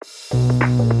Right,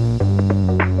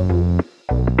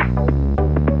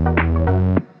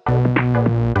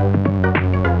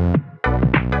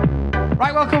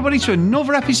 welcome everybody to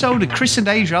another episode of Chris and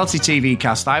Dave's Reality TV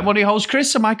Cast. I'm one of your hosts,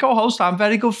 Chris, and my co-host, our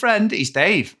very good friend, is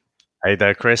Dave. Hey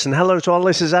there, Chris, and hello to our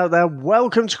listeners out there.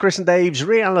 Welcome to Chris and Dave's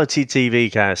Reality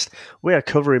TV Cast. We are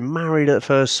covering Married at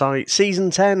First Sight, Season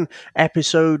 10,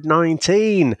 Episode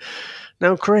 19.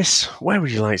 Now, Chris, where would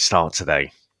you like to start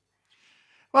today?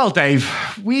 Well, Dave,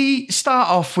 we start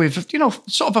off with,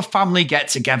 sort of a family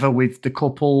get-together with the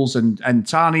couples and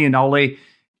Tani and Ollie,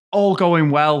 all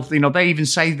going well. They even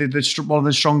say that they're one of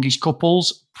the strongest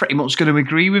couples. Pretty much going to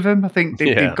agree with them. I think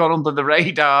they've gone under the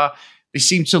radar. They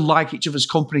seem to like each other's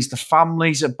companies. The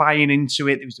families are buying into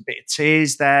it. There was a bit of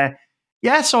tears there.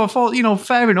 Yeah, so I thought,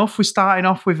 fair enough. We're starting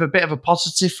off with a bit of a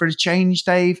positive for a change,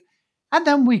 Dave. And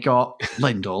then we got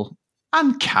Lyndall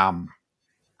and Cam.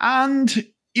 And,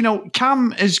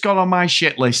 Cam has gone on my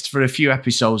shit list for a few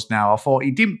episodes now. I thought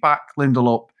he didn't back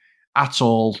Lyndall up at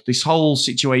all. This whole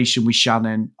situation with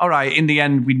Shannon. All right, in the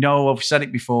end, we know, I've said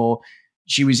it before,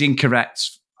 she was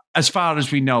incorrect. As far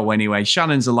as we know, anyway.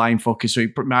 Shannon's a lying fucker, so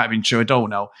it might have been true. I don't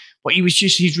know. But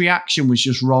his reaction was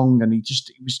just wrong, and he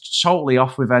was totally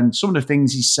off with it. And some of the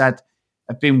things he said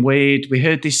have been weird. We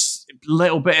heard this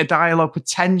little bit of dialogue,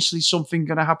 potentially something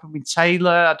going to happen with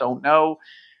Taylor. I don't know.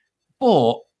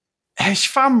 But his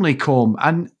family come,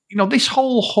 and, this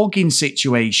whole hugging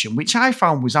situation, which I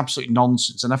found was absolute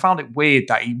nonsense. And I found it weird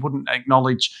that he wouldn't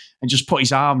acknowledge and just put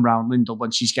his arm around Lyndall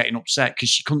when she's getting upset because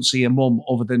she couldn't see her mum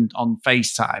other than on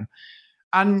FaceTime.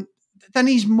 And then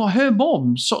her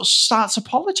mum sort of starts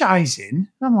apologising.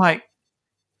 I'm like,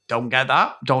 don't get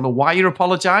that. Don't know why you're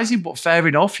apologising, but fair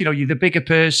enough. You're the bigger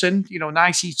person.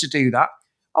 Nice of you to do that.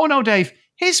 Oh, no, Dave.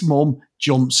 His mum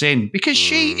jumps in because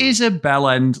she is a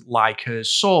bellend like her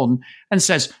son and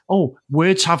says, oh,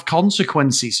 words have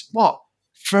consequences. What?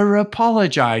 For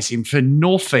apologising for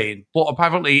nothing. But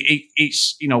apparently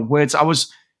it's words. I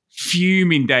was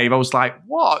fuming, Dave. I was like,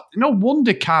 what? No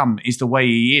wonder Cam is the way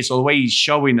he is, or the way he's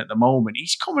showing at the moment.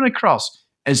 He's coming across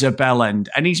as a bellend,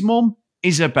 and his mum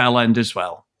is a bellend as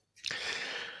well.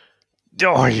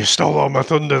 Oh, you stole all my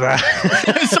thunder there.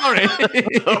 Sorry.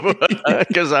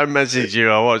 Because I messaged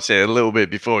you, I watched it a little bit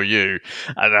before you,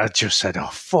 and I just said, oh,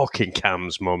 fucking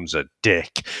Cam's mum's a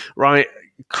dick. Right,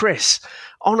 Chris,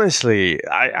 honestly,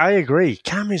 I agree.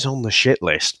 Cam is on the shit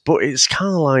list, but it's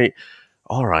kind of like,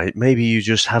 all right, maybe you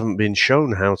just haven't been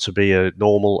shown how to be a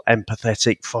normal,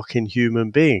 empathetic fucking human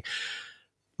being.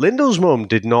 Lyndall's mum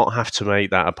did not have to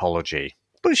make that apology,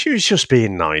 but she was just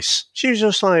being nice. She was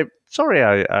just like, sorry,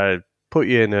 I put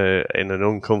you in an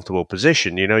uncomfortable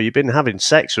position. You've been having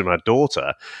sex with my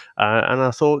daughter, and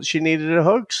I thought she needed a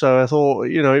hug, so I thought,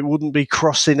 it wouldn't be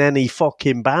crossing any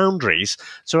fucking boundaries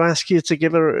to ask you to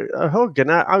give her a hug. And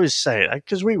I was saying,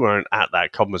 because we weren't at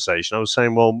that conversation, I was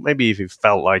saying, well, maybe if it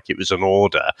felt like it was an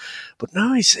order, but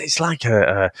no, it's like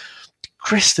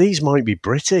Chris, these might be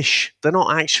British. They're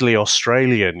not actually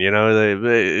Australian,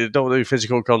 they don't do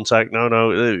physical contact.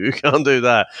 No, you can't do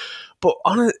that. But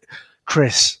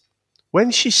Chris, when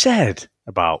she said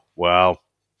about, well,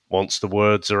 once the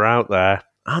words are out there,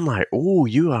 I'm like, oh,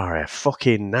 you are a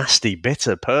fucking nasty,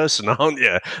 bitter person, aren't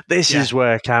you? This is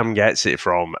where Cam gets it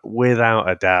from, without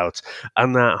a doubt.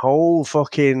 And that whole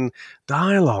fucking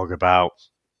dialogue about,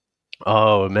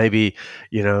 oh, maybe,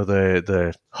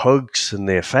 the hugs and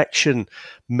the affection,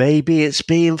 maybe it's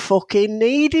being fucking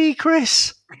needy,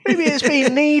 Chris. Maybe it's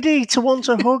being needy to want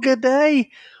a hug a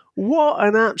day. What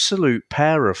an absolute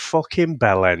pair of fucking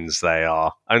bellends they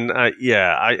are. And I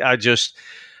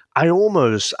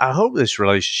hope this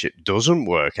relationship doesn't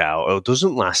work out or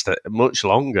doesn't last much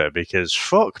longer, because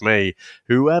fuck me,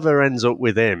 whoever ends up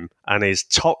with him and his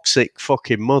toxic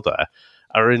fucking mother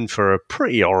are in for a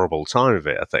pretty horrible time of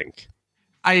it, I think.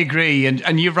 I agree.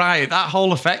 And you're right. That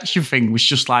whole affection thing was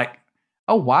just like,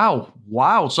 oh,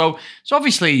 wow. So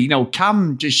obviously,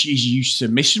 Cam is used to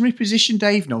missionary position,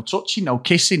 Dave. No touching, no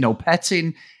kissing, no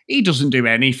petting. He doesn't do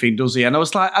anything, does he? And I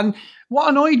was like, and what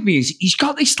annoyed me is he's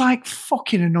got this like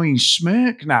fucking annoying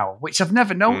smirk now, which I've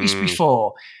never noticed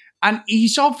before. And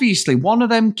he's obviously one of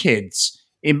them kids,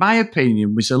 in my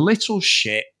opinion, was a little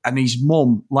shit, and his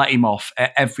mum let him off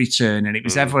at every turn, and it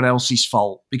was everyone else's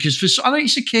fault. Because I know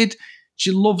it's a kid,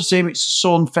 she loves him, it's a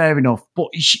son, fair enough, but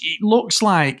it looks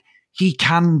like he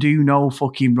can do no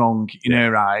fucking wrong in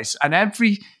her eyes. And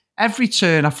every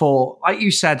turn I thought, like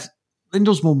you said,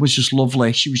 Lyndall's mum was just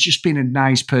lovely. She was just being a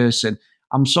nice person.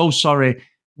 I'm so sorry.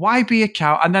 Why be a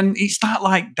cow? And then it's that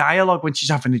like dialogue when she's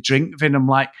having a drink with him. I'm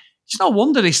like, it's no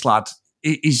wonder this lad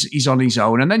is on his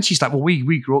own. And then she's like, well,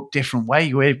 we grew up different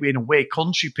way. We're in a weird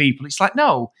country, people. It's like,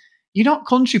 no, you're not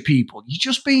country people. You're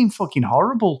just being fucking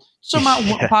horrible. No matter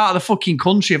what part of the fucking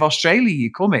country of Australia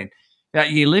you come in,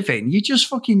 that you live in, you just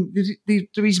fucking,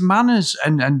 there is manners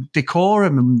and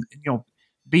decorum and,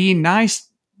 being nice.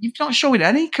 You're not showing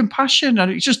any compassion.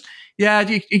 And it's just,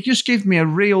 it just gave me a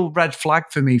real red flag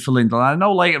for me for Lyndall. I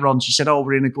know later on she said,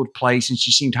 we're in a good place, and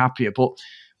she seemed happier. But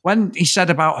when he said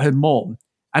about her mum,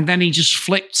 and then he just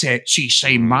flipped it, she's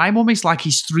saying, my mum is like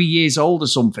he's 3 years old or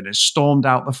something, and stormed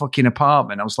out the fucking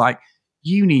apartment. I was like,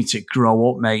 you need to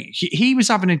grow up, mate. He was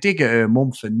having a dig at her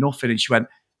mum for nothing. And she went,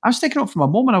 I was taking up for my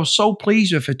mum, and I was so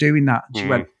pleased with her doing that. And she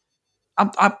went,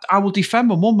 I will defend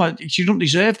my mum. She don't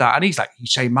deserve that. And he's like, you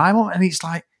say my mum? And he's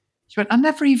like, she went, I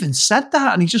never even said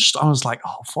that. And I was like,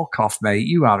 oh, fuck off, mate.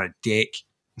 You are a dick.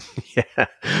 Yeah,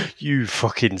 you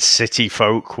fucking city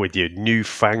folk with your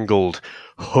newfangled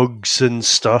hugs and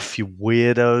stuff, you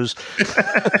weirdos.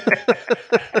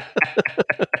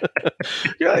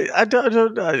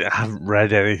 I haven't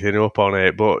read anything up on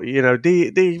it, but do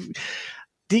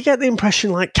you get the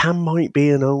impression like Cam might be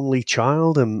an only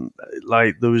child, and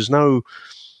like there was no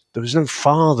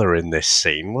father in this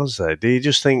scene, was there? Do you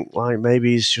just think like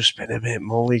maybe he's just been a bit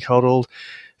mollycoddled?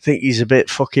 Think he's a bit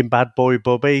fucking bad boy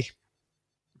Bubby?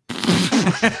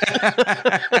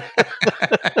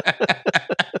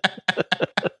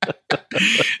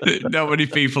 Not many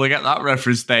people get that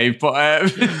reference, Dave, but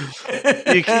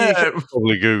you can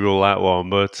probably Google that one,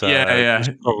 but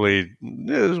probably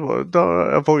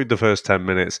don't avoid the first 10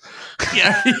 minutes.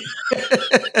 Yeah.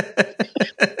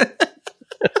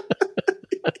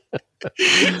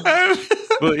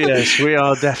 But yes, we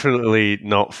are definitely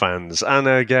not fans. And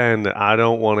again, I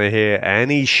don't want to hear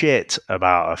any shit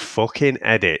about a fucking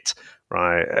edit,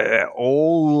 right?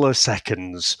 All the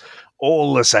seconds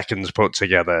put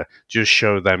together just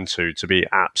show them two to be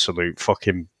absolute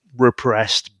fucking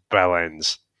repressed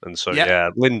bellends. And so,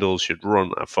 Lyndall should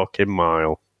run a fucking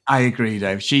mile. I agree,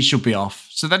 Dave. She should be off.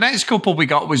 So the next couple we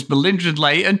got was Melinda and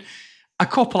Leighton. A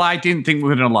couple I didn't think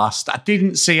were going to last. I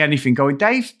didn't see anything going.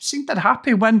 Dave seemed that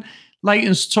happy when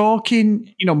Leighton's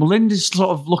talking. Melinda's sort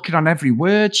of looking on every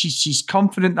word. She's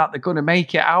confident that they're going to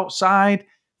make it outside.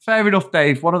 Fair enough,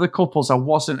 Dave. One of the couples I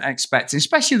wasn't expecting,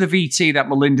 especially the VT that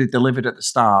Melinda delivered at the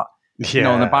start.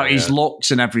 And about his looks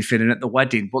and everything and at the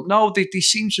wedding. But no, they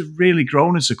seem to have really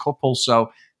grown as a couple.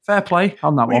 So fair play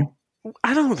on that one.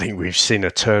 I don't think we've seen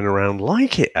a turnaround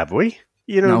like it, have we?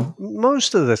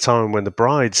 Most of the time when the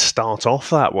brides start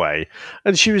off that way,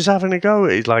 and she was having a go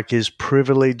at like his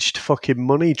privileged fucking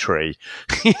money tree,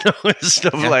 and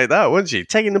stuff like that, wasn't she?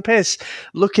 Taking the piss,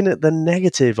 looking at the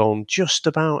negative on just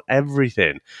about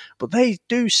everything. But they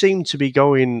do seem to be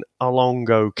going along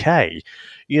okay.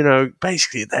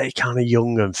 Basically they're kind of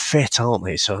young and fit, aren't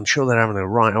they? So I'm sure they're having a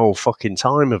right old fucking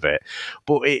time of it.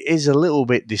 But it is a little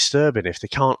bit disturbing if they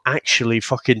can't actually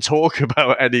fucking talk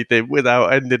about anything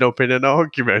without ending up in an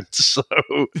argument. So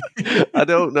I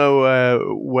don't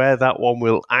know where that one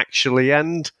will actually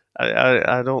end.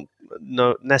 I don't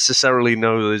necessarily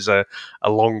know there's a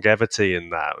longevity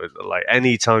in that. Like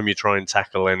any time you try and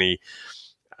tackle any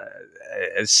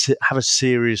have a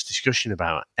serious discussion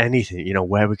about anything,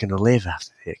 where we're going to live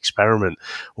after the experiment,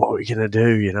 what we're going to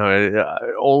do,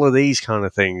 all of these kind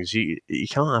of things. You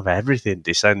can't have everything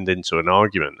descend into an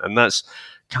argument, and that's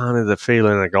kind of the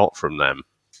feeling I got from them.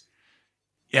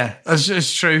 Yeah,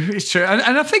 it's true. It's true.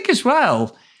 And I think as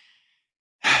well,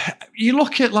 you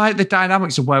look at like the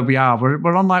dynamics of where we are.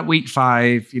 We're on like week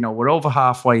 5, we're over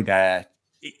halfway there.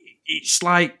 It's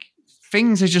like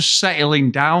things are just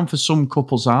settling down for some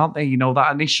couples, aren't they?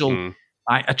 That initial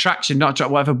attraction, not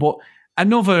attraction, whatever. But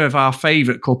another of our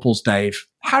favourite couples, Dave,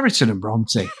 Harrison and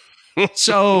Bronte.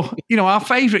 So, our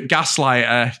favourite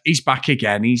gaslighter, he's back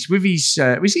again. He's with his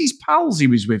pals he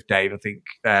was with, Dave, I think.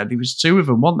 There was 2 of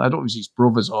them, wasn't there? I don't know if it was his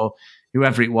brothers or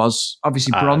whoever it was.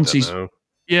 Obviously, Bronte's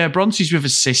with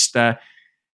his sister.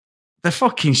 The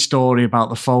fucking story about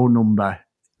the phone number.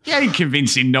 You ain't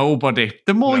convincing nobody.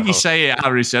 The more you say it,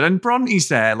 Harrison, and Bronte's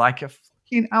there like a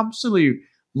fucking absolute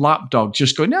lapdog,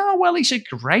 just going, "Oh, well, he's a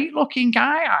great-looking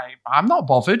guy. I'm not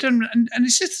bothered." And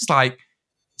it's just like,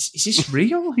 is this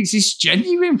real? Is this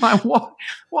genuine? Like,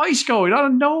 what is going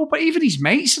on? No, but even his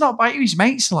mates are not biting. His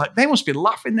mates are like, they must be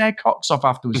laughing their cocks off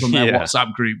afterwards on their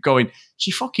WhatsApp group, going, "She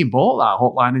fucking bought that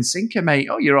hook, line and sinker, mate.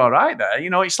 Oh, you're all right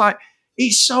there." It's like,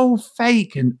 it's so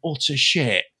fake and utter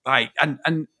shit. Like,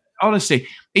 and honestly,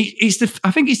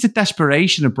 I think it's the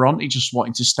desperation of Bronte just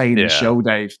wanting to stay in the show,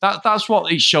 Dave. That's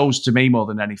what it shows to me more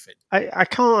than anything. I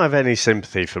can't have any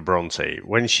sympathy for Bronte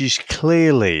when she's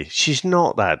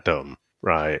not that dumb,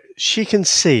 right? She can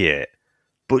see it,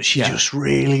 but she just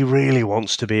really, really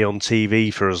wants to be on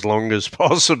TV for as long as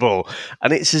possible.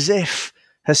 And it's as if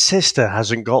her sister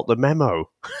hasn't got the memo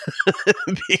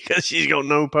because she's got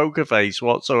no poker face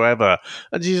whatsoever.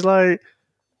 And she's like,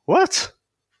 what?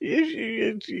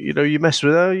 You mess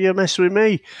with her, you mess with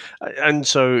me. And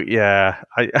so, yeah,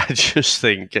 I just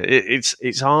think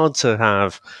it's hard to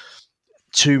have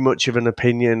too much of an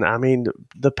opinion. I mean,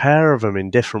 the pair of them in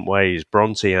different ways,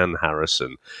 Bronte and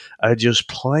Harrison, are just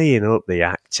playing up the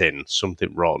acting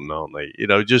something rotten, aren't they?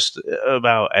 Just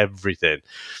about everything.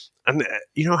 And,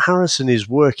 Harrison is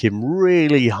working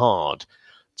really hard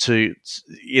to,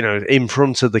 in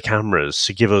front of the cameras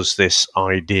to give us this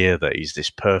idea that he's this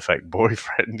perfect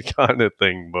boyfriend kind of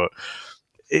thing, but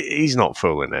he's not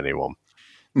fooling anyone.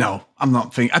 No, I'm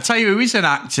not thinking. I tell you who is an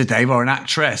actor, Dave, or an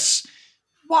actress.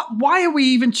 Why are we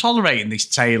even tolerating this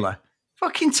Taylor?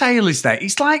 Fucking Taylor's there.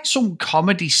 It's like some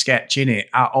comedy sketch in it,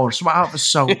 or something out of a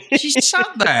soap. She's sat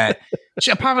there.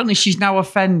 Apparently, she's now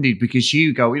offended because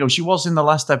Hugo, she was in the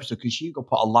last episode because Hugo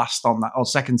put a last on that, or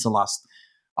second to last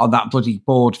on that bloody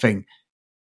board thing.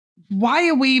 Why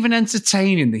are we even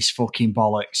entertaining this fucking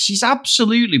bollocks? She's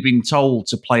absolutely been told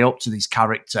to play up to this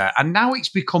character, and now it's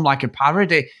become like a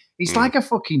parody. It's like a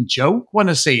fucking joke when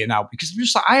I see it now, because I'm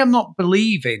just like, I am not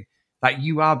believing that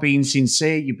you are being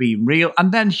sincere, you're being real.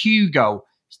 And then Hugo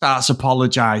starts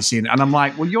apologising, and I'm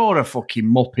like, well, you're a fucking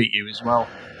muppet, you as well.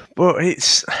 Well,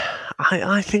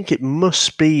 I think it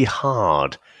must be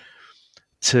hard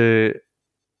to,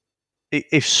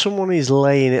 if someone is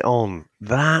laying it on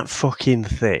that fucking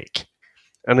thick,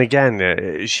 and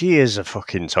again, she is a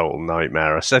fucking total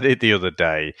nightmare. I said it the other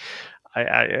day.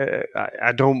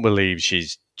 I don't believe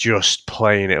she's just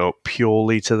playing it up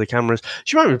purely to the cameras.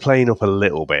 She might be playing up a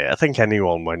little bit. I think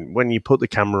anyone, when you put the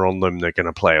camera on them, they're going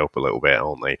to play up a little bit,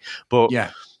 aren't they? But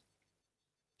yeah,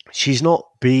 she's not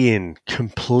being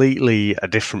completely a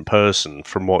different person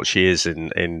from what she is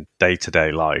in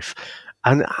day-to-day life.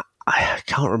 And I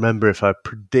can't remember if I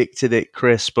predicted it,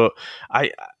 Chris, but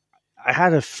I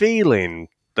had a feeling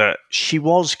that she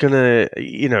was going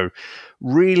to,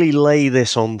 really lay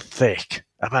this on thick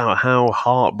about how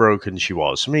heartbroken she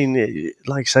was. I mean,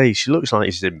 like I say, she looks like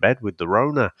she's in bed with the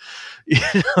Rona.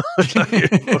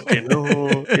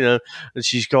 And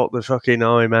she's got the fucking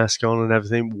eye mask on and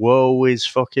everything. Woe is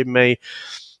fucking me.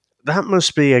 That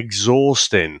must be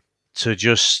exhausting to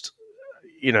just,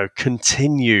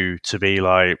 continue to be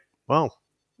like, well,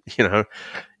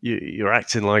 you're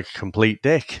acting like a complete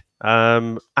dick.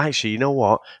 Actually, you know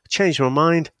what? I changed my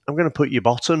mind. I'm going to put you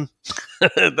bottom.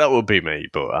 That would be me,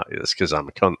 but that's because I'm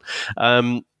a cunt.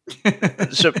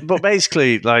 But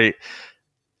basically, like,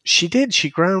 she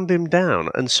ground him down,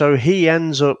 and so he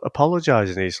ends up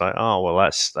apologizing. He's like, "Oh, well,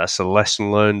 that's a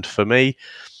lesson learned for me,"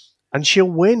 and she'll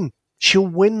win. She'll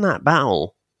win that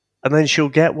battle, and then she'll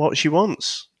get what she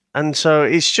wants. And so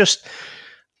it's just,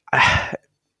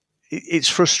 it's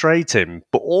frustrating,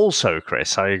 but also,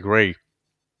 Chris, I agree.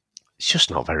 It's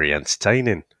just not very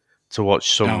entertaining to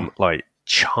watch some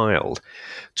child,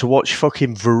 to watch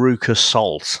fucking Veruca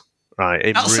Salt, right,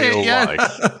 in that's real life.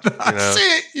 That's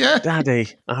it, yeah. Daddy,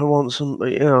 I want some,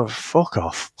 fuck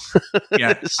off.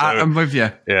 Yeah, so, I'm with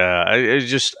you. Yeah, it's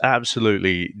just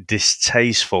absolutely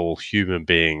distasteful human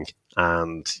being.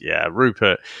 And yeah,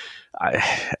 Rupert,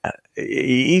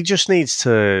 he just needs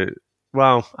to,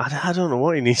 well, I don't know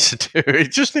what he needs to do. He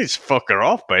just needs to fuck her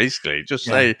off, basically. Just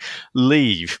say,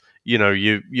 leave.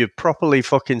 You've properly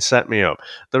fucking set me up.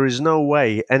 There is no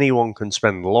way anyone can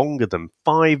spend longer than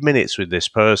 5 minutes with this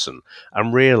person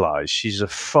and realise she's a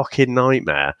fucking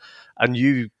nightmare, and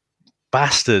you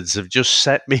bastards have just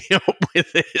set me up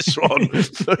with this one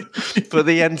for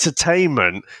the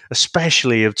entertainment,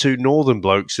 especially of two northern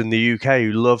blokes in the UK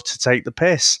who love to take the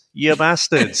piss. You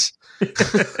bastards.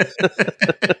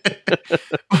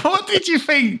 What did you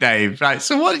think, Dave? Right.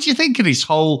 So what did you think of this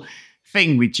whole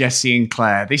thing with Jesse and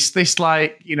Claire? This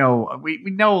like, we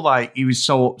know like he was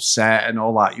so upset and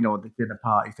all that, the dinner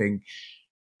party thing.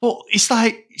 But it's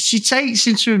like she takes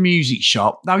him to a music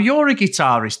shop. Now, you're a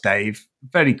guitarist, Dave.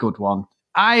 Very good one.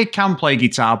 I can play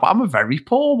guitar, but I'm a very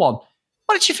poor one.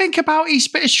 What did you think about his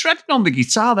bit of shredding on the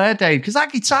guitar there, Dave? Because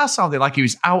that guitar sounded like he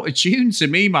was out of tune to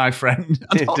me, my friend.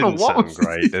 It didn't sound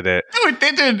great, did it? No, it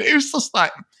didn't. It was just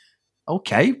like,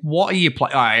 okay, what are you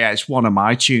playing? Oh, yeah, it's one of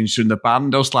my tunes from the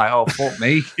band. I was like, oh, fuck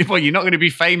me. Well, you're not going to be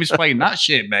famous playing that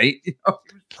shit, mate.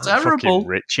 Terrible. Fucking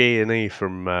Richie, isn't he,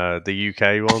 from the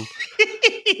UK one?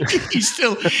 he's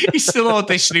still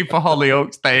auditioning for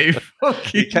Hollyoaks, Dave.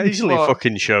 He occasionally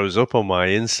fucking shows up on my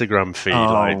Instagram feed,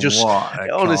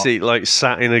 honestly, like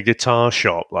sat in a guitar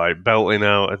shop, like belting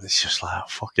out, and it's just like, oh,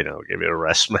 fucking hell, give me a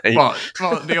rest, mate.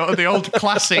 What the old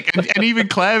classic, and even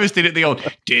Claire was did it the old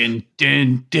din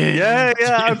din din. Yeah,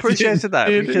 I appreciated that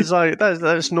because like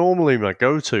that's normally my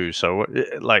go-to. So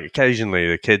like occasionally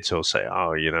the kids will say,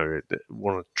 oh,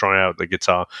 want to try out the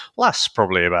guitar. Lasts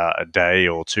probably about a day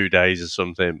or 2 days or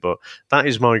something, but that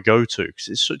is my go-to because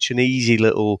it's such an easy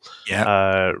little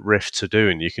riff to do,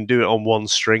 and you can do it on one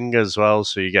string as well,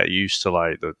 so you get used to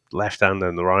like the left hand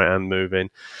and the right hand moving.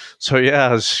 So yeah,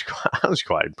 I was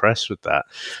quite impressed with that.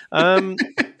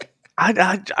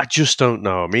 I just don't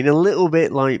know. I mean, a little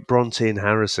bit like Bronte and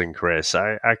Harrison, Chris.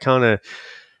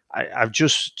 I've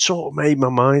just sort of made my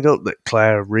mind up that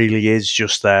Claire really is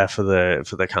just there for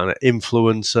the kind of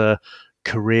influencer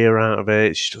career out of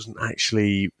it. She doesn't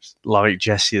actually like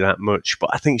Jesse that much, but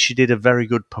I think she did a very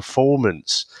good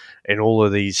performance in all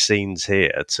of these scenes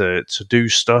here to do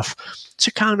stuff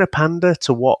to kind of pander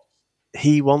to what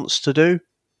he wants to do,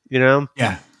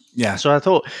 Yeah. So I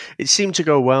thought it seemed to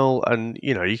go well, and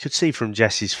you could see from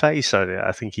Jesse's face,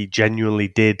 I think he genuinely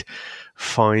did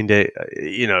find it,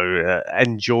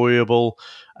 enjoyable.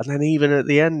 And then even at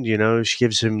the end, she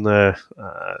gives him the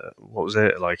what was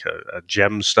it, like a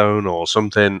gemstone or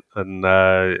something,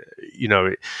 and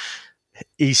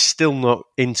he's still not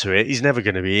into it. He's never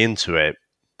going to be into it,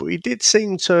 but he did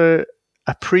seem to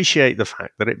appreciate the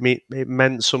fact that it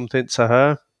meant something to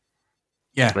her.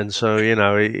 Yeah. And so,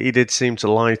 he did seem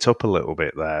to light up a little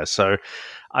bit there. So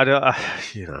I don't,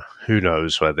 who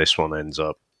knows where this one ends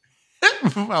up.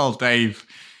 Well, Dave,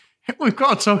 we've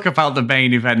got to talk about the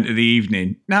main event of the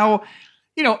evening. Now,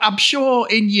 I'm sure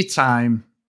in your time,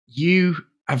 you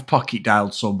have pocket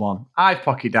dialed someone. I've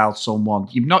pocket dialed someone.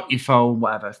 You've knocked your phone,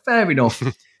 whatever. Fair enough.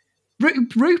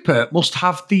 Rupert must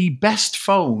have the best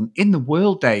phone in the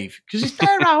world, Dave, because if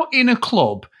they're out in a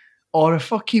club or a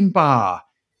fucking bar,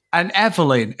 and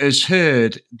Evelyn has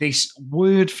heard this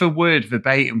word for word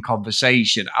verbatim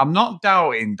conversation, I'm not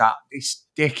doubting that this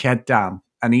dickhead Dan,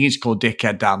 and he is called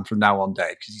Dickhead Dan from now on,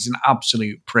 Dave, because he's an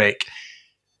absolute prick.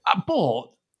 But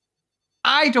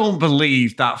I don't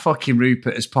believe that fucking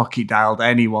Rupert has pocket dialed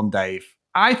anyone, Dave.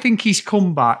 I think he's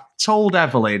come back, told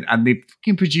Evelyn, and the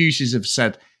fucking producers have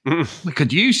said, we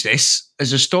could use this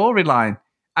as a storyline.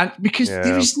 And because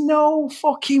there is no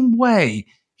fucking way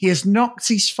he has knocked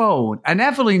his phone, and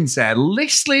Evelyn's there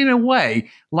listening away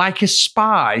like a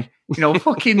spy,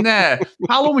 fucking there.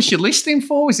 How long was she listening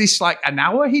for? Was this like an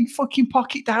hour he'd fucking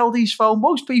pocket dialed his phone?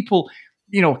 Most people,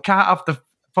 can't have the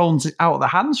phones out of their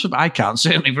hands. I can't,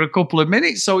 certainly for a couple of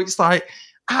minutes. So it's like,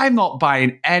 I'm not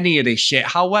buying any of this shit.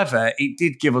 However, it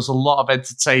did give us a lot of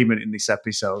entertainment in this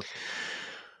episode.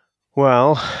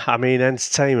 Well, I mean,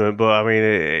 entertainment, but I mean,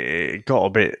 it got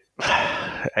a bit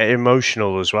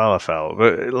emotional as well, I felt.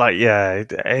 But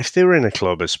if they were in a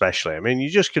club especially, I mean, you're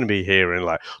just going to be hearing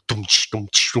like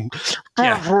exactly,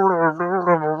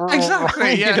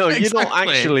 you're not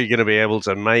actually going to be able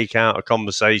to make out a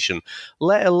conversation,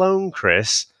 let alone,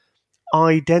 Chris,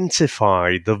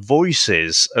 identify the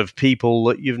voices of people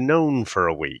that you've known for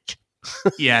a week.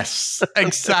 Yes,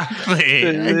 exactly.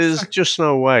 There's just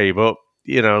no way. But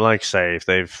like I say, if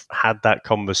they've had that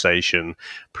conversation,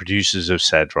 producers have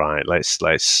said, right,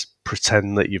 let's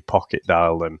pretend that you've pocket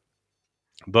dialed them.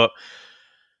 But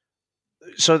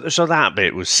so that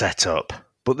bit was set up.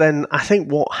 But then I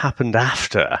think what happened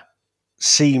after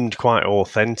seemed quite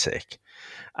authentic.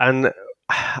 And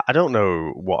I don't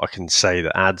know what I can say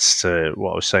that adds to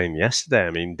what I was saying yesterday.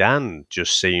 I mean, Dan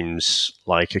just seems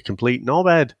like a complete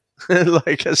knobhead.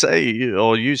 Like I say,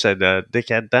 or you said,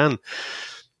 dickhead Dan.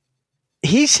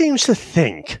 He seems to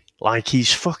think like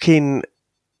he's fucking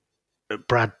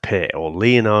Brad Pitt or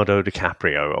Leonardo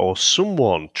DiCaprio or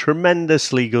someone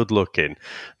tremendously good looking,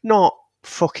 not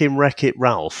fucking Wreck-It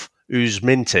Ralph, who's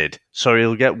minted, so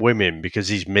he'll get women because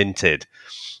he's minted.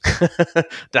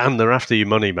 Damn, they're after your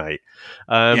money, mate.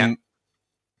 And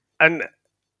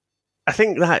I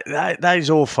think that is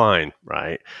all fine,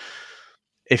 right?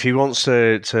 If he wants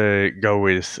to go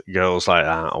with girls like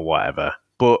that or whatever.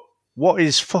 But what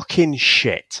is fucking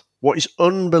shit, what is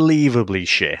unbelievably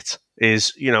shit,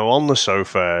 is, on the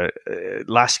sofa,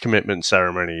 last commitment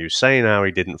ceremony, he was saying how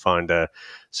he didn't find her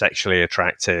sexually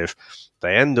attractive.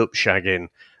 They end up shagging,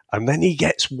 and then he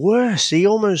gets worse. He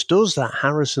almost does that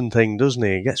Harrison thing, doesn't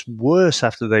he? He gets worse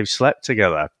after they've slept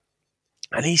together.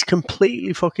 And he's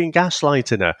completely fucking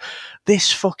gaslighting her.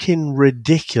 This fucking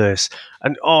ridiculous.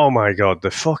 And oh my God,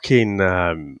 the fucking,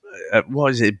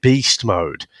 what is it, beast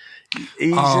mode.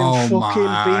 He's Oh in fucking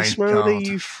my beast mode. Are God.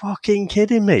 you fucking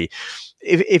kidding me?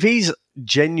 If he's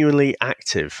genuinely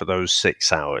active for those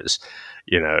 6 hours,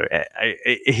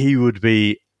 he would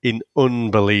be in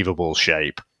unbelievable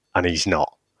shape, and he's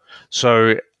not.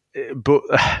 So, but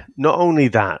not only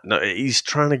that, no, he's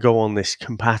trying to go on this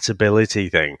compatibility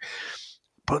thing,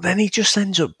 but then he just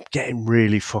ends up getting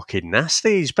really fucking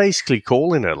nasty. He's basically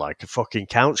calling her like a fucking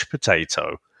couch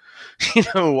potato.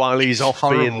 While he's off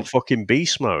being fucking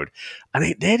beast mode. And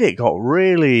it got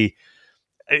really,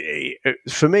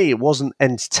 for me, it wasn't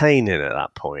entertaining at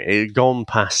that point. It had gone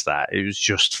past that. It was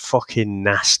just fucking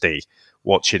nasty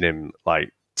watching him,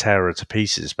 like, tear her to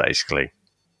pieces, basically.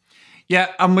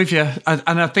 Yeah, I'm with you.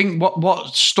 And I think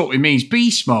what stuck with me is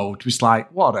beast mode was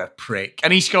like, what a prick.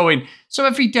 And he's going, so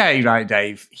every day, right,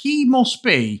 Dave, he must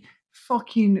be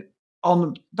fucking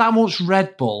on that much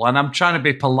Red Bull, and I'm trying to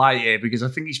be polite here because I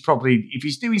think he's probably, if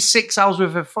he's doing 6 hours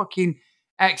worth of fucking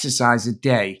exercise a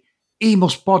day,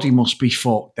 body must be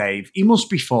fucked, Dave. He must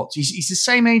be fucked. He's the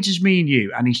same age as me and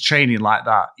you, and he's training like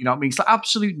that. You know what I mean? It's like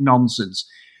absolute nonsense.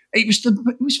 It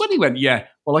was when he went, yeah,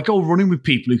 well, I go running with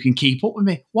people who can keep up with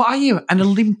me. What are you, an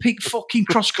Olympic fucking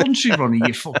cross-country runner,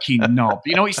 you fucking knob?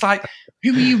 It's like,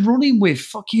 who are you running with?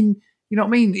 Fucking, you know what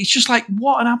I mean? It's just like,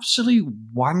 what an absolute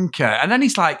wanker. And then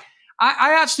he's like,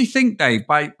 I actually think, Dave,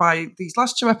 by these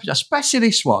last 2 episodes, especially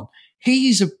this one,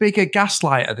 he's a bigger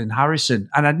gaslighter than Harrison.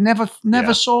 And I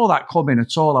never saw that coming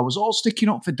at all. I was all sticking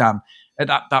up for Dan at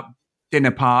that dinner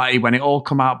party when it all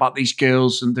come out about these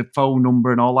girls and the phone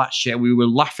number and all that shit. We were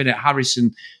laughing at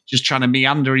Harrison just trying to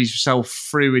meander himself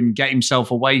through and get himself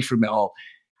away from it all.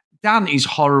 Dan is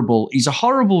horrible. He's a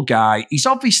horrible guy. He's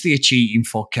obviously a cheating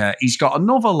fucker. He's got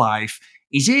another life.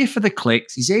 He's here for the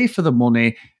clicks. He's here for the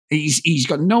money. He's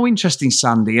got no interest in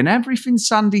Sandy, and everything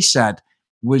Sandy said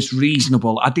was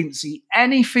reasonable. I didn't see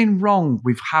anything wrong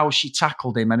with how she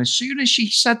tackled him. And as soon as she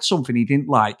said something he didn't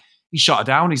like, he shot her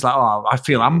down. He's like, oh, I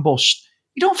feel ambushed.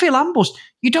 You don't feel ambushed.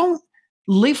 You don't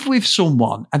live with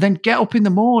someone and then get up in the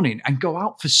morning and go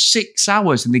out for 6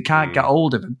 hours and they can't get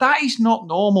hold of him. That is not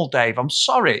normal, Dave. I'm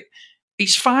sorry.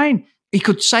 It's fine. He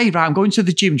could say, right, I'm going to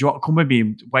the gym. Do you want to come with me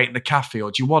and wait in the cafe? Or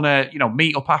do you want to,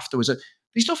 meet up afterwards?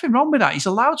 There's nothing wrong with that. He's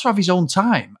allowed to have his own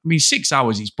time. I mean, 6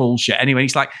 hours is bullshit. Anyway,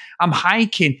 he's like, I'm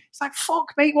hiking. It's like,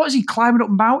 fuck, mate, what is he climbing up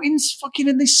mountains fucking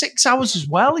in this 6 hours as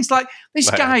well? He's like,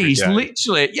 this guy is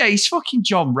literally, he's fucking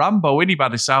John Rambo, isn't he, by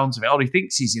the sounds of it? Or he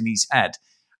thinks he's in his head.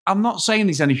 I'm not saying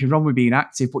there's anything wrong with being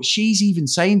active, but she's even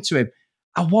saying to him,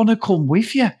 I want to come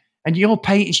with you. And you're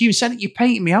painting, she even said that you're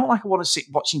painting me out like I want to sit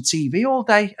watching TV all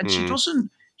day. And she doesn't.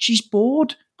 She's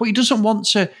bored, but he doesn't want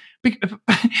to.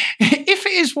 If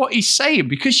it is what he's saying,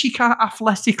 because she can't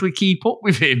athletically keep up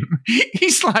with him,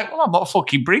 he's like, well, I'm not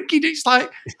fucking bringing it. It's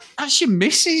like, that's your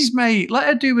missus, mate. Let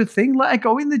her do a thing. Let her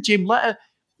go in the gym. Let her,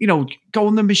 go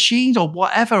on the machines or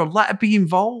whatever. Let her be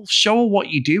involved. Show her what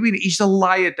you're doing. He's a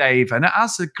liar, Dave. And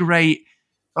that's a great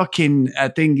fucking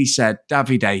thing he said,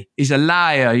 Davide. He's a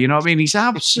liar. You know what I mean? He's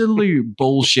absolute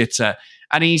bullshitter.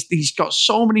 And he's got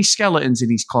so many skeletons in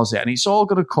his closet and it's all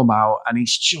going to come out. And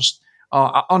he's just,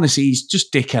 honestly, he's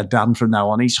just dickhead Dan from now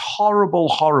on. He's horrible,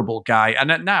 horrible guy.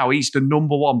 And now he's the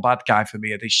number one bad guy for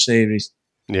me of this series.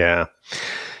 Yeah.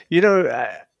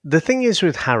 The thing is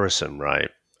with Harrison, right?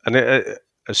 And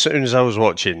as soon as I was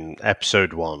watching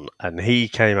episode 1 and he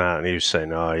came out and he was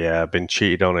saying, oh, yeah, I've been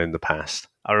cheated on in the past.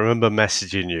 I remember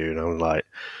messaging you and I was like,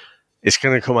 it's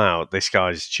going to come out. This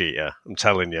guy's a cheater. I'm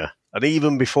telling you. And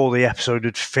even before the episode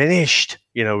had finished,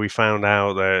 we found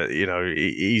out that,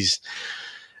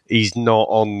 he's not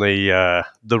on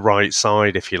the right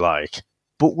side, if you like.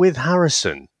 But with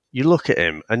Harrison, you look at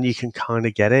him and you can kind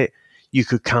of get it. You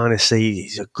could kind of see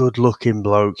he's a good-looking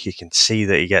bloke. You can see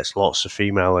that he gets lots of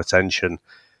female attention.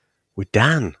 With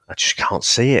Dan, I just can't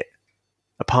see it.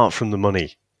 Apart from the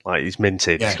money. Like, he's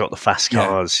minted. Yeah. He's got the fast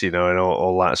cars, and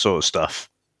all that sort of stuff.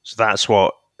 So that's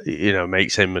what,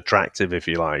 makes him attractive, if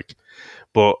you like.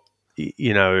 But,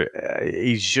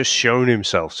 he's just shown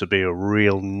himself to be a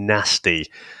real nasty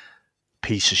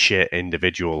piece of shit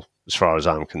individual as far as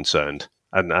I'm concerned.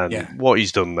 And what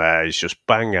he's done there is just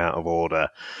bang out of order.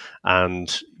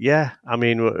 And I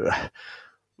mean,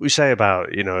 we say about,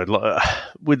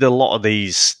 with a lot of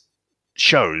these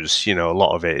shows, a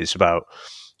lot of it is about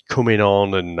coming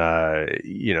on and,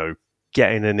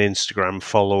 getting an Instagram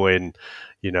following.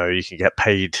 You can get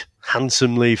paid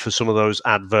handsomely for some of those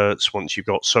adverts once you've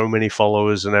got so many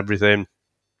followers and everything.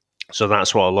 So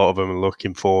that's what a lot of them are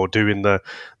looking for, doing the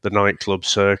nightclub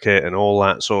circuit and all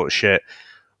that sort of shit.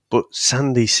 But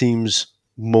Sandy seems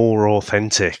more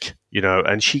authentic,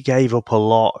 and she gave up a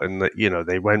lot. And,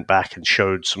 they went back and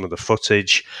showed some of the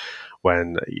footage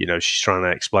when, she's trying to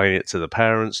explain it to the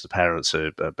parents. The parents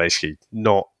are basically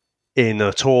not in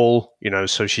at all,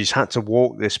 so she's had to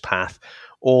walk this path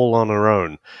all on her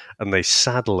own, and they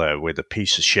saddle her with a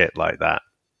piece of shit like that.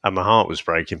 And my heart was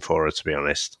breaking for her, to be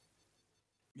honest.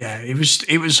 Yeah, it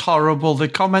was horrible. The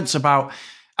comments about,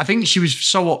 I think she was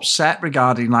so upset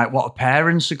regarding like what her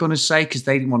parents are going to say because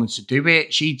they didn't want her to do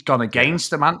it. She'd gone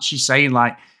against them, and she's saying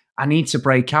like, I need to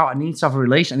break out. I need to have a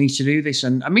relation. I need to do this.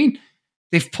 And I mean,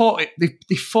 they thought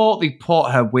they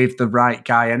put her with the right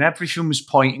guy, and everything was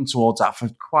pointing towards that for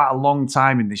quite a long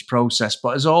time in this process.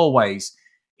 But as always,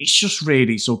 it's just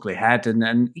really its ugly head.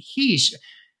 And he's,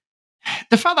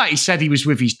 the fact that he said he was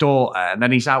with his daughter and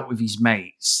then he's out with his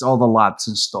mates, all the lads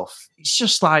and stuff, it's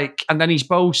just like, and then he's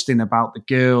boasting about the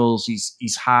girls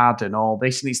he's had and all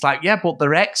this. And it's like, yeah, but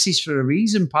they're exes for a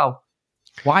reason, pal.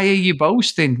 Why are you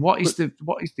boasting? What is the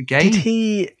game?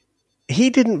 Did he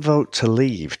didn't vote to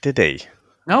leave, did he?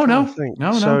 No.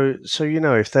 So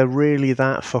if they're really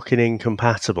that fucking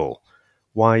incompatible,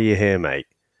 why are you here, mate?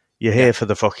 You're here for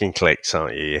the fucking clicks,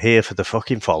 aren't you? You're here for the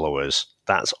fucking followers.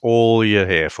 That's all you're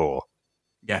here for.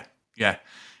 Yeah.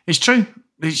 It's true.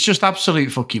 It's just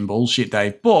absolute fucking bullshit,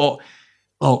 Dave. But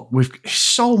look, we've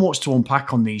so much to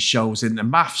unpack on these shows in the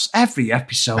maths. Every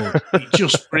episode, it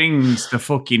just brings the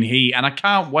fucking heat. And I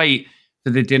can't wait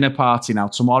for the dinner party now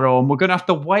tomorrow. And we're going to have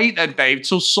to wait then, Dave,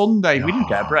 till Sunday. We didn't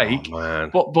get a break. Man.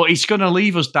 But he's going to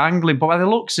leave us dangling. But by the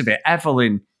looks of it,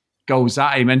 Evelyn goes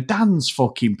at him. And Dan's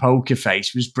fucking poker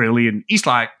face was brilliant. He's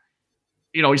like,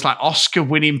 he's like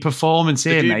Oscar-winning performance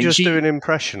here, mate. Did you just do an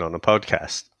impression on a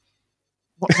podcast?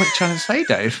 What are you trying to say,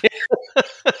 Dave?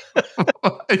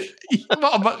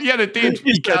 I did.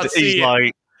 You can't see it.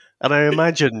 Like, and I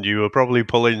imagine you were probably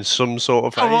pulling some sort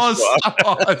of face.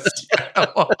 I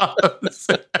was.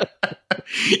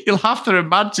 You'll have to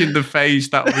imagine the face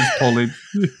that was pulling.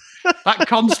 That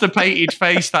constipated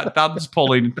face that Dan's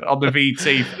pulling on the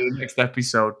VT for the next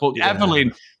episode. But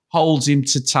Evelyn holds him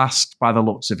to task by the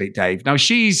looks of it, Dave. Now,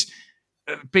 she's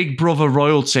Big Brother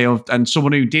royalty and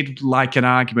someone who did like an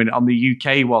argument on the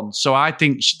UK one. So I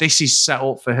think this is set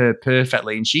up for her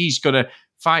perfectly, and she's going to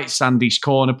fight Sandy's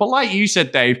corner. But like you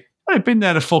said, Dave, I've been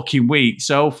there a fucking week.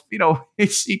 So,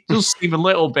 it does seem a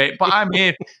little bit, but I'm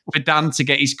here for Dan to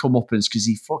get his comeuppance because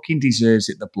he fucking deserves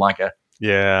it, the blagger.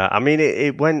 Yeah, I mean,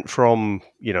 it went from,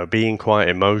 being quite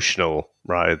emotional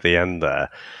right at the end there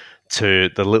to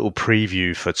the little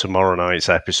preview for tomorrow night's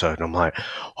episode. And I'm like,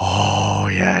 oh,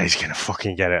 yeah, he's going to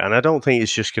fucking get it. And I don't think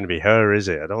it's just going to be her, is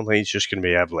it? I don't think it's just going to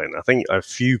be Evelyn. I think a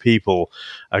few people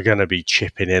are going to be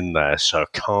chipping in there. So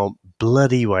can't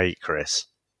bloody wait, Chris.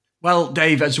 Well,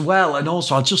 Dave, as well, and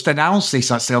also I'll just announce this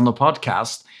actually on the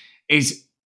podcast, is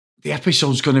the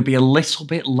episode's going to be a little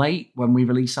bit late when we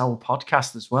release our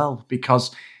podcast as well,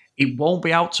 because it won't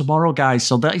be out tomorrow, guys.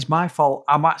 So that is my fault.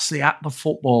 I'm actually at the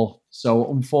football.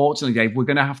 So unfortunately, Dave, we're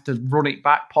going to have to run it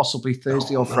back possibly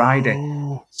Thursday or Friday.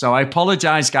 No. So I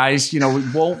apologize, guys. It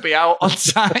won't be out on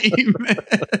time.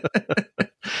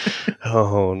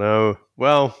 Oh, no.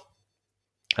 Well,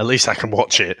 at least I can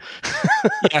watch it.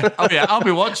 I'll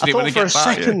be watching it when I get back. For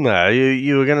a second there,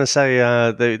 you were going to say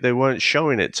they weren't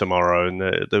showing it tomorrow and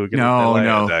they were going to delay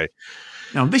it a day.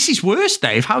 No, this is worse,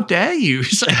 Dave. How dare you?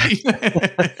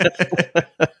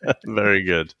 Very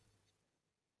good.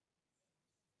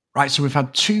 Right, so we've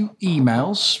had 2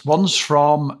 emails. One's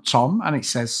from Tom, and it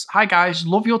says, "Hi guys,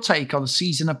 love your take on the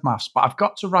season of Maths, but I've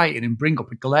got to write in and bring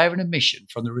up a glaring omission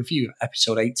from the review of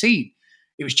episode 18.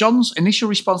 It was John's initial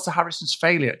response to Harrison's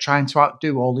failure at trying to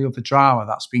outdo all the other drama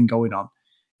that's been going on.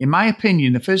 In my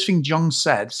opinion, the first thing John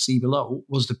said, see below,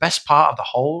 was the best part of the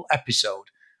whole episode.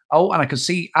 Oh, and I could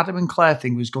see Adam and Claire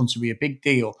thing was going to be a big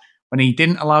deal when he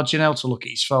didn't allow Janelle to look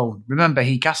at his phone. Remember,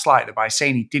 he gaslighted her by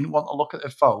saying he didn't want to look at her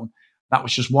phone. That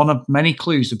was just one of many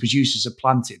clues the producers had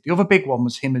planted. The other big one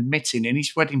was him admitting in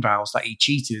his wedding vows that he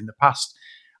cheated in the past.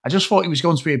 I just thought it was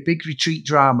going to be a big retreat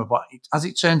drama, but as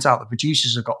it turns out, the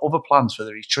producers have got other plans for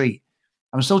the retreat.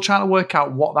 I'm still trying to work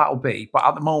out what that'll be, but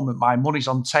at the moment, my money's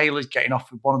on Taylor getting off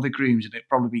with one of the grooms, and it'll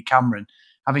probably be Cameron.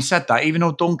 Having said that, even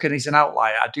though Duncan is an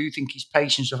outlier, I do think his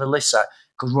patience with Alyssa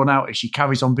could run out if she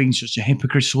carries on being such a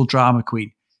hypocritical drama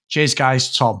queen. Cheers,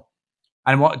 guys, Tom."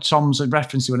 And what Tom's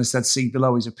referencing when I said see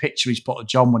below is a picture he's put of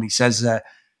John when he says,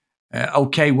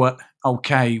 okay, well,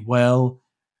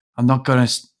 I'm not going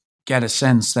to get a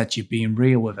sense that you're being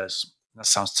real with us. That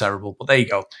sounds terrible, but there you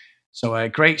go. So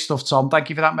great stuff, Tom. Thank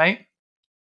you for that, mate.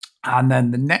 And then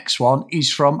the next one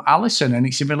is from Alison, and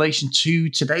it's in relation to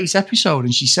today's episode.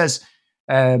 And she says,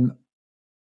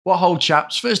 what ho,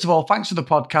 chaps. First of all, thanks for the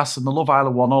podcast and the Love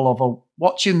Island one all over.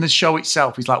 Watching the show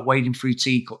itself is like wading through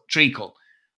treacle.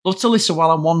 Love to listen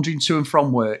while I'm wandering to and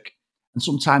from work. and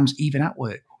sometimes even at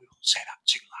work. But we won't say that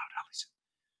too loud, Alison.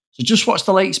 So just watch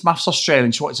the latest Maths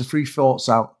Australian to watch the free thoughts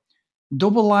out.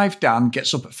 Double Live Dan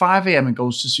gets up at 5 a.m. and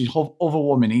goes to see other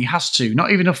women. He has to.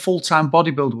 Not even a full-time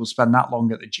bodybuilder will spend that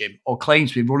long at the gym or claim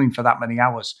to be running for that many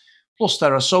hours. Plus,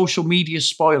 there are social media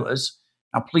spoilers.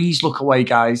 Now, please look away,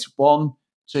 guys. 1,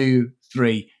 2,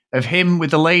 3. Of him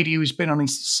with the lady who's been on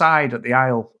his side at the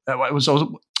aisle.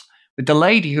 With the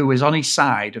lady who was on his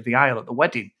side of the aisle at the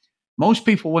wedding. Most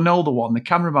people will know the one. The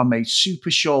cameraman made super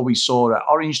sure we saw her.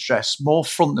 Orange dress, more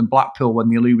front than Blackpool when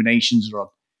the illuminations are on.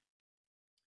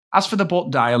 As for the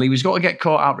butt dial, he was going to get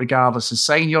caught out regardless of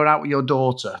saying you're out with your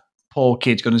daughter. Poor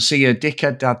kid's going to see her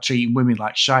dickhead dad treating women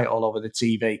like shite all over the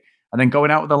TV. And then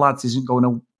going out with the lads isn't going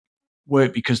to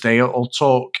work because they all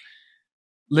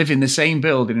live in the same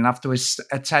building and have to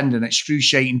attend an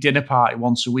excruciating dinner party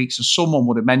once a week. So someone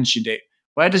would have mentioned it.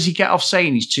 Where does he get off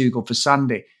saying he's too good for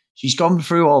Sandy? She's gone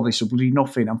through all this for bloody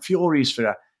nothing. I'm furious for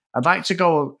her. I'd like to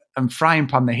go and frying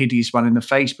pan the hideous man in the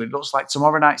face, but it looks like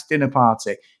tomorrow night's dinner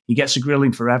party, he gets a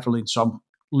grilling for Evelyn, so I'm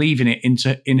leaving it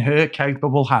in her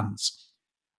capable hands.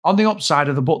 On the upside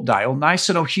of the butt dial, nice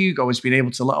to know Hugo has been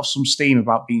able to let off some steam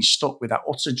about being stuck with that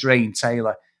utter drain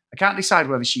Taylor. I can't decide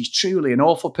whether she's truly an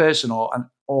awful person or an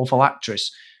awful actress.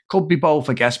 Could be both,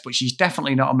 I guess, but she's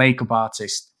definitely not a makeup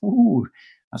artist. Ooh,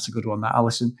 that's a good one, that,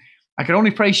 Alison. I can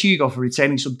only praise Hugo for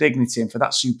retaining some dignity and for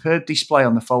that superb display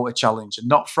on the photo challenge and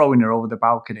not throwing her over the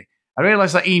balcony. I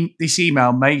realise that this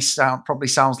email probably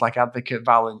sounds like advocate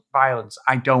violence.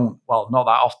 I don't. Well, not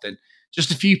that often.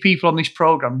 Just a few people on this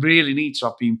programme really need to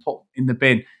have been put in the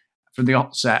bin from the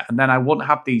outset, and then I wouldn't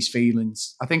have these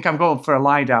feelings. I think I'm going for a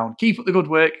lie down. Keep up the good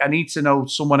work. I need to know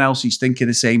someone else who's thinking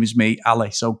the same as me,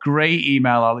 Ali. So great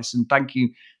email, Alison. Thank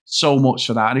you so much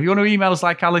for that. And if you want to email us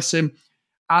like Alison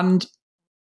and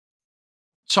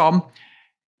Tom,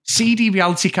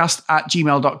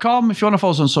 cdrealitycast@gmail.com. If you want to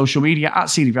follow us on social media,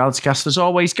 @cdrealitycast. As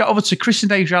always, get over to Chris and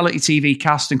Dave's Reality TV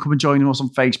Cast and come and join us on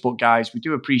Facebook, guys. We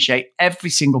do appreciate every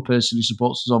single person who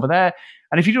supports us over there.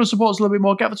 And if you do support us a little bit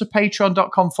more, get over to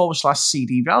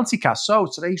patreon.com/cdrealitycast. So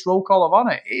today's roll call of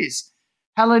honour is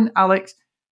Helen, Alex,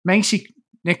 Macy,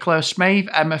 Nicholas, Maeve,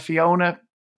 Emma, Fiona,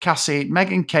 Cassie,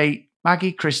 Megan, Kate,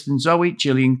 Maggie, Kristen, Zoe,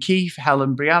 Gillian, Keith,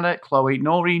 Helen, Brianna, Chloe,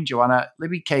 Noreen, Joanna,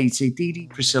 Libby, Katie, Dee Dee,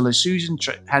 Priscilla, Susan,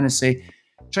 Hennessy,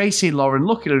 Tracy, Lauren,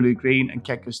 Lucky Lulu Green, and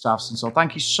Ked Gustafson. So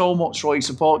thank you so much for all your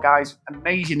support, guys.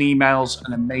 Amazing emails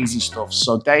and amazing stuff.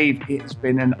 So Dave, it has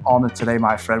been an honour today,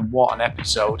 my friend. What an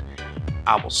episode.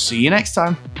 I will see you next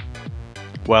time.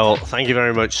 Well, thank you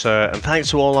very much, sir. And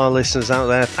thanks to all our listeners out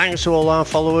there. Thanks to all our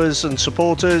followers and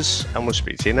supporters. And we'll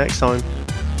speak to you next time.